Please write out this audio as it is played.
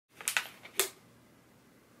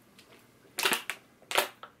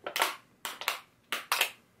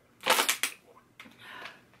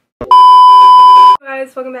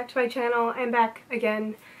guys, welcome back to my channel. I'm back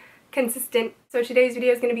again, consistent. So today's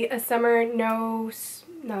video is going to be a summer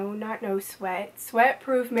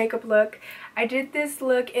sweat-proof makeup look. I did this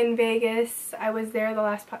look in Vegas. I was there the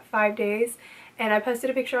last 5 days and I posted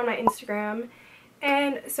a picture on my Instagram,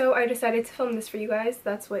 and so I decided to film this for you guys.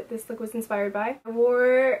 That's what this look was inspired by.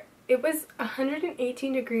 It was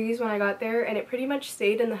 118 degrees when I got there, and it pretty much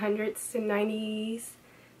stayed in the hundreds to 90s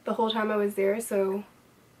the whole time I was there, so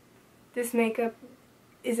this makeup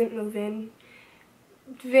isn't moving.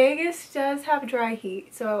 Vegas does have dry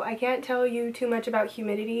heat, so I can't tell you too much about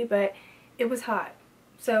humidity, but it was hot.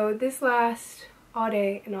 So this lasts all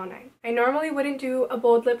day and all night. I normally wouldn't do a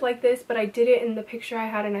bold lip like this, but I did it in the picture I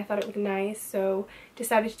had and I thought it looked nice, so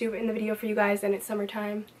decided to do it in the video for you guys, and it's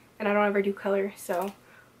summertime and I don't ever do color, so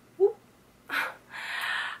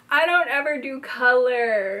I don't ever do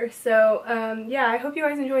color. So yeah, I hope you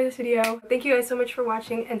guys enjoy this video. Thank you guys so much for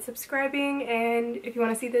watching and subscribing, and if you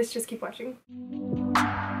want to see this, just keep watching.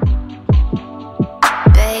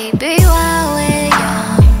 Baby, while we're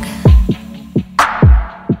young,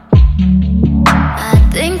 I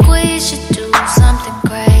think we should do something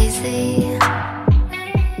crazy.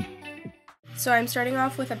 So I'm starting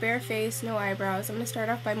off with a bare face, no eyebrows. I'm going to start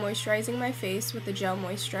off by moisturizing my face with the gel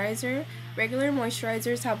moisturizer. Regular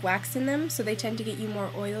moisturizers have wax in them, so they tend to get you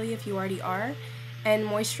more oily if you already are. And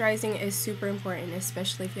moisturizing is super important,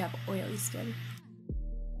 especially if you have oily skin.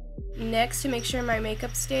 Next, to make sure my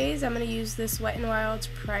makeup stays, I'm going to use this Wet n Wild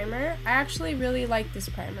primer. I actually really like this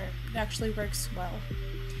primer. It actually works well.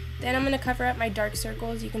 Then I'm going to cover up my dark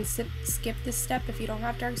circles. You can skip this step if you don't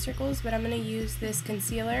have dark circles, but I'm going to use this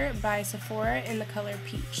concealer by Sephora in the color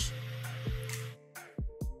Peach.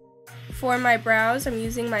 For my brows, I'm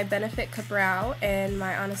using my Benefit Ka-Brow and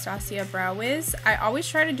my Anastasia Brow Wiz. I always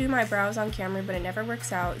try to do my brows on camera, but it never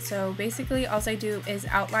works out. So basically, all I do is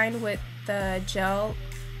outline with the gel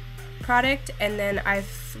product, and then I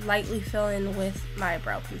lightly fill in with my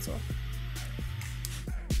brow pencil.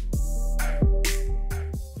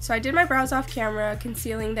 So I did my brows off camera,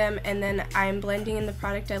 concealing them, and then I'm blending in the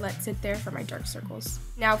product I let sit there for my dark circles.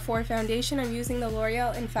 Now for foundation, I'm using the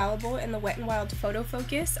L'Oreal Infallible and the Wet n Wild Photo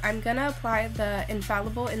Focus. I'm gonna apply the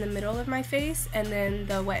Infallible in the middle of my face and then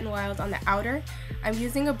the Wet n Wild on the outer. I'm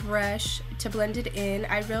using a brush to blend it in.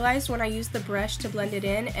 I realized when I used the brush to blend it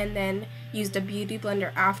in and then used a beauty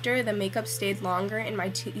blender after, the makeup stayed longer in my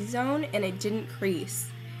T-zone and it didn't crease.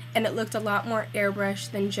 And it looked a lot more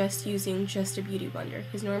airbrushed than just using just a beauty blender,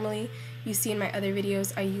 because normally you see in my other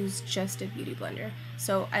videos I use just a beauty blender.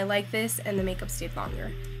 So I like this, and the makeup stayed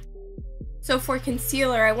longer. So for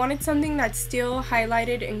concealer, I wanted something that still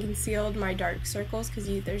highlighted and concealed my dark circles, because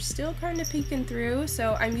they're still kind of peeking through.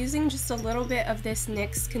 So I'm using just a little bit of this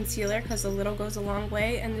NYX concealer, because a little goes a long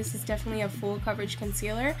way, and this is definitely a full coverage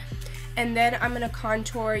concealer. And then I'm going to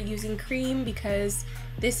contour using cream, because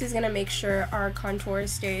this is going to make sure our contour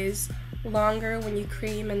stays longer when you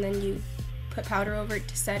cream and then you put powder over it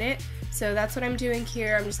to set it. So that's what I'm doing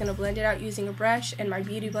here. I'm just going to blend it out using a brush and my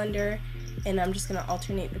beauty blender, and I'm just going to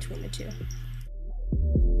alternate between the two.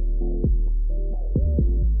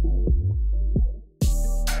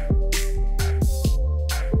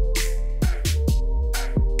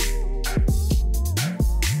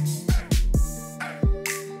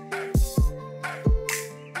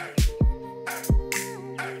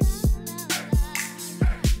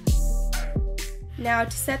 Now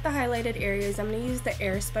to set the highlighted areas, I'm going to use the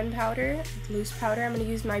Airspun powder, loose powder. I'm going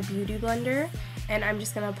to use my beauty blender, and I'm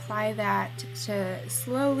just going to apply that to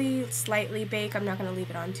slowly, slightly bake. I'm not going to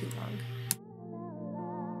leave it on too long.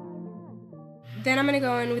 Then I'm going to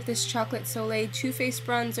go in with this Chocolate Soleil Too Faced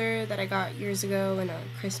bronzer that I got years ago in a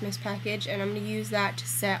Christmas package, and I'm going to use that to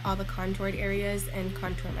set all the contoured areas and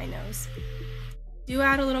contour my nose. Do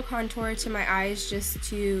add a little contour to my eyes just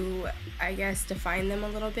to, I guess, define them a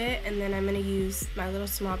little bit, and then I'm going to use my little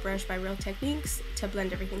small brush by Real Techniques to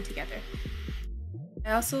blend everything together.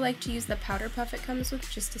 I also like to use the powder puff it comes with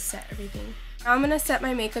just to set everything. Now I'm going to set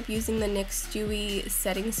my makeup using the NYX Dewy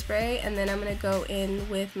Setting Spray, and then I'm going to go in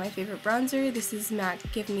with my favorite bronzer. This is MAC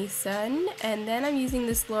Give Me Sun, and then I'm using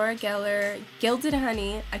this Laura Geller Gilded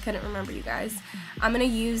Honey. I couldn't remember, you guys. I'm going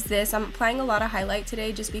to use this. I'm applying a lot of highlight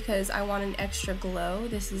today just because I want an extra glow.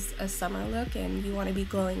 This is a summer look and you want to be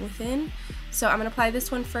glowing within. So I'm going to apply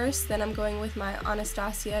this one first, then I'm going with my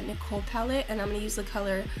Anastasia Nicole palette, and I'm going to use the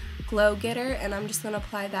color Glow Getter, and I'm just going to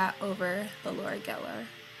apply that over the Laura Geller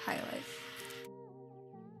highlight.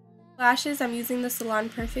 Lashes, I'm using the Salon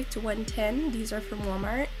Perfect 110. These are from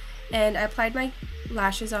Walmart. And I applied my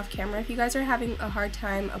lashes off camera. If you guys are having a hard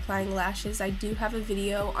time applying lashes, I do have a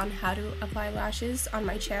video on how to apply lashes on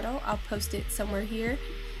my channel. I'll post it somewhere here.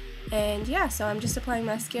 And yeah, so I'm just applying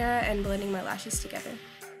mascara and blending my lashes together.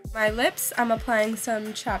 My lips, I'm applying some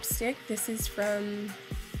chapstick. This is from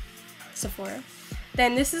Sephora.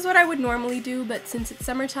 Then this is what I would normally do, but since it's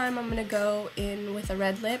summertime, I'm going to go in with a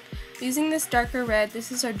red lip. Using this darker red,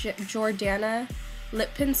 this is our Jordana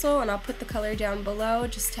lip pencil, and I'll put the color down below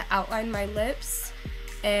just to outline my lips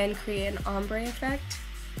and create an ombre effect.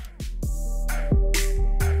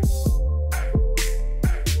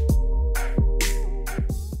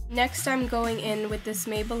 Next, I'm going in with this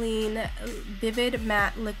Maybelline Vivid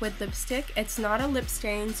Matte Liquid Lipstick. It's not a lip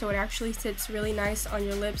stain, so it actually sits really nice on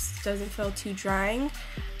your lips, doesn't feel too drying.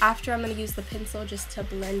 After, I'm going to use the pencil just to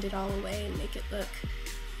blend it all away and make it look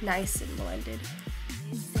nice and blended.